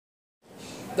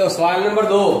तो सवाल नंबर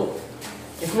 2,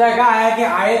 इसने कहा है कि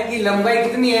आयत की लंबाई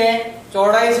कितनी है,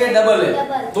 चौड़ाई से डबल है,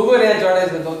 दुगुनी है चौड़ाई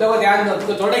से। तो देखो ध्यान दो,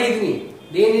 तो चौड़ाई कितनी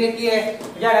दे नहीं रखी है,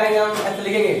 तो क्या करेंगे हम, ऐसे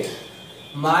लिखेंगे,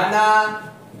 माना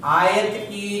आयत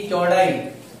की चौड़ाई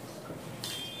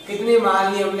कितनी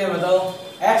मान ली हमने, बताओ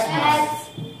x।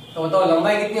 तो बताओ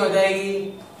लंबाई कितनी हो जाएगी,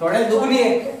 चौड़ाई दुगुनी है,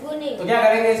 तो क्या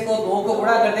करेंगे, इसको 2 को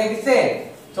गुणा करते हैं किससे,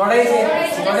 चौड़ाई से।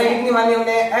 चौड़ाई कितनी मानी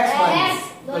हमने, x मानी,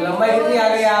 तो लंबाई कितनी आ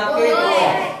गई आपके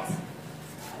 2।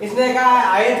 इसने कहा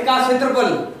आयत का क्षेत्रफल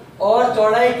और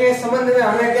चौड़ाई के संबंध में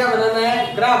हमें क्या बनाना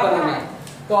है, ग्राफ बनाना है।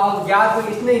 तो आप ज्ञात,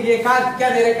 इसने ये कहा क्या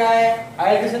दे रखा है,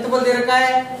 आयत का क्षेत्रफल दे रखा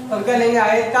है, तो हम क्या लेंगे,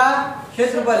 आयत का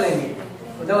क्षेत्रफल लेंगे।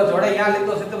 तो देखो चौड़ाई यहाँ लिख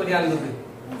दो, क्षेत्रफल यहाँ लिख दो,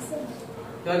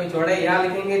 क्योंकि चौड़ाई यहाँ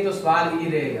लिखेंगे तो सवाल ये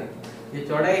रहेगा, ये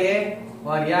चौड़ाई है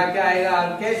और यहाँ क्या आएगा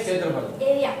आपके क्षेत्रफल।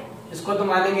 इसको तो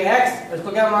मानेंगे x,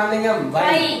 इसको क्या मान लेंगे हम, y।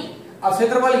 अब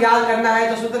क्षेत्रफल ज्ञात करना है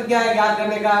तो सूत्र क्या है ज्ञात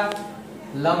करने का,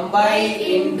 लंबाई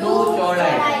इंटू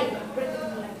चौड़ाई।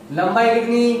 लंबाई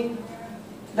कितनी,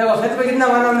 देखो क्षेत्रफल कितना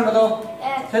माना हमने, बताओ,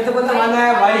 क्षेत्रफल तो माना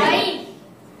है y,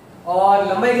 और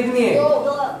लंबाई कितनी है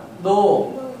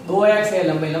 2x है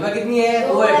लंबाई। लंबाई कितनी है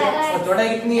 2x, और चौड़ाई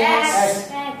कितनी है x।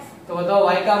 तो बताओ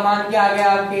y का मान क्या आ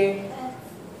गया आपके,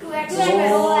 2x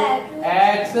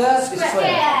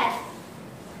स्क्वायर।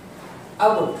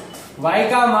 अब y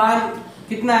का मान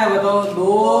कितना है बताओ,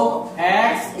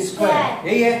 2x स्क्वायर,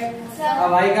 यही है।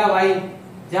 अब y का y,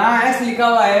 जहाँ x लिखा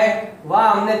हुआ है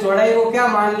वहाँ हमने चौड़ाई को क्या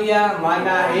मान लिया,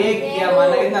 माना 1 या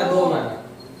माना कितना 2 माना।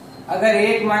 अगर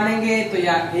 1 मानेंगे तो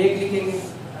यहाँ 1 लिखेंगे,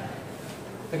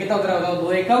 तो कितना उतरा बताओ,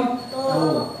 2 एकम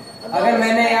 2। अगर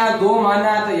मैंने यहाँ 2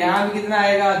 माना तो यहाँ भी कितना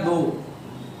आएगा 2,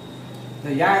 तो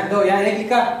यहाँ 2, यहाँ 1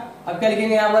 लिखा, अब क्या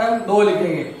लिखेंगे, यहाँ पर हम 2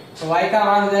 लिखेंगे। तो y का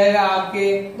मान हो जाएगा आपके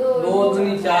 2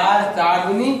 दूनी 4, 4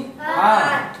 दूनी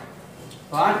 8,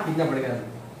 तो 8 कितना पड़ गया,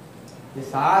 ये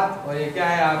 7 और ये क्या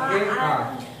है आपके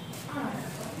 8।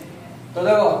 तो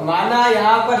देखो माना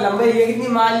यहाँ पर लंबाई ये कितनी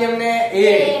मान ली हमने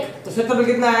 1, तो क्षेत्रफल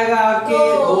कितना आएगा आपके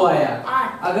 2 आया।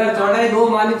 अगर चौड़ाई 2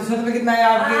 मानी तो क्षेत्रफल कितना आया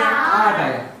आपके 8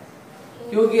 आया,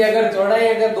 क्योंकि अगर चौड़ाई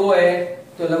अगर 2 है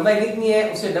तो लंबाई कितनी है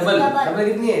उससे डबल, लंबाई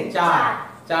कितनी है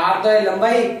 4 तो है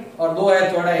लंबाई और 2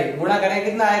 है चौड़ाई, गुणा करें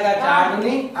कितना आएगा 4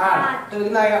 दूनी 8, तो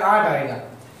कितना आएगा 8 आएगा।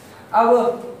 अब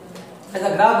ऐसा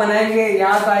ग्राफ बनाएंगे,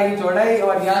 यहाँ तो आएगी चौड़ाई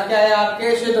और यहाँ क्या है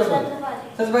आपके क्षेत्रफल।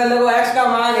 सबसे पहले देखो x का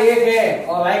मान 1 है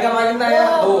और y का मान कितना आया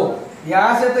 2,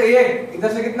 यहाँ से तो 1,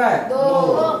 इधर से कितना है 2,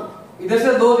 इधर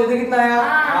से 2, इधर कितना आया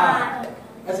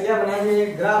 8। ऐसे क्या बनाएंगे,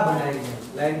 ग्राफ बनाएंगे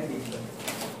लाइन खींच कर,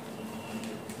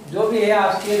 जो भी है आप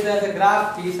इसके ऐसे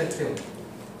ग्राफ खींच सकते हो।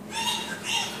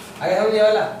 आगे समझ ये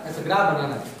वाला, ऐसे ग्राफ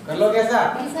बनाना कर लो कैसा,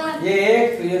 ये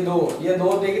 1 तो ये 2, ये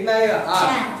 2 तो ये कितना आएगा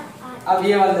 8। अब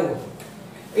ये वाला देखो,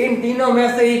 इन तीनों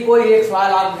में से ही कोई एक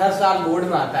सवाल आप हर साल बोर्ड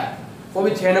में आता है, वो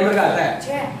भी 6 नंबर का आता है,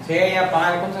 6 या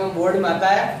 5 कम से कम बोर्ड में आता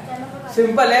है।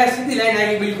 सिंपल है, सीधी लाइन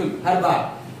आएगी बिल्कुल हर बार,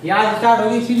 यहाँ स्टार्ट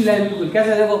होगी सीधी लाइन बिल्कुल।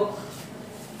 कैसे देखो,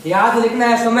 यहाँ से लिखना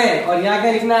है समय और यहाँ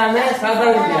क्या लिखना है हमें,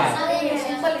 साधारण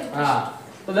ब्याज। हाँ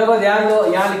तो देखो ध्यान दो,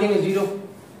 यहाँ लिखेंगे 0।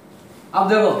 अब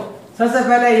देखो सबसे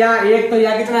पहले यहाँ 1 तो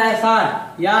यहाँ कितना है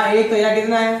 60, यहाँ 1 तो यहाँ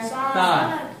कितना है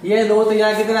 60, ये 2 तो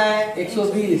यहाँ कितना है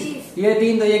 120, ये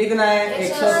 3 तो ये कितना है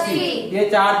 180, ये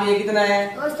 4 तो ये कितना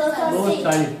है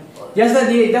 240। जैसे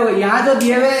दिए देखो यहाँ जो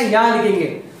दिए हुए हैं यहाँ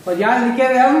लिखेंगे और यहाँ लिखे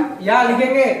हुए हम यहाँ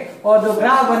लिखेंगे, और जो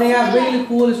ग्राफ बनेगा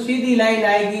बिल्कुल सीधी लाइन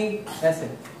आएगी, ऐसे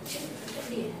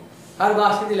हर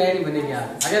बार सीधी लाइन ही बनेगी।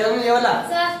 आगे समझ ये वाला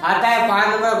आता है 5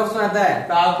 नंबर का क्वेश्चन आता है,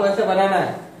 तो आपको ऐसे बनाना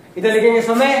है, इधर लिखेंगे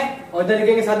समय और इधर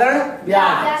लिखेंगे साधारण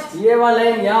ब्याज, ये वाला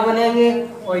लाइन यहाँ बनाएंगे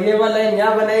और ये वाला लाइन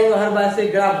यहाँ बनाएंगे और हर बार से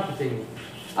ग्राफ खींचेंगे।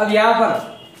 अब यहाँ पर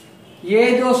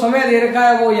ये जो समय दे रखा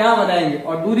है वो यहाँ बनाएंगे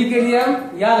और दूरी के लिए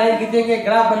हम यहाँ लाइन खींचेंगे,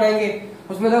 ग्राफ बनाएंगे।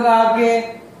 उसमें देखो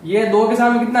आपके ये 2 के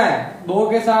सामने कितना है, 2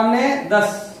 के सामने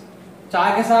 10,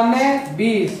 4 के सामने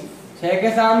 20, 6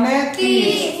 के सामने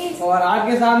 30 और 8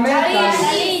 के सामने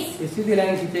 40। सीधी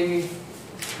लाइन खींचेंगे,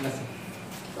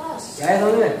 क्या है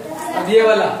समझ में। अब ये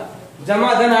वाला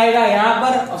जमा धन आएगा यहाँ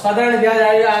पर और साधारण ब्याज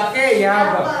आएगा आपके यहाँ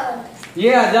पर।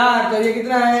 ये 1000 तो ये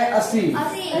कितना है 80,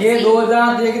 ये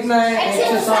 2000 तो ये कितना है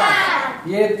 160,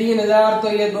 ये 3000 तो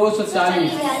ये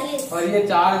 240 और ये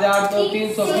 4000 तो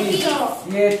 320,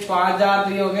 ये 5000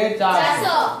 तो ये हो गए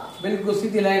 400। बिल्कुल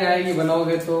सीधी लाइन आएगी,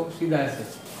 बनाओगे तो सीधा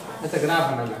ऐसे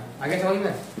ग्राफ बनाना। आगे समझ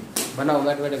में, बनाओ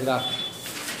बैठ बैठ ग्राफ।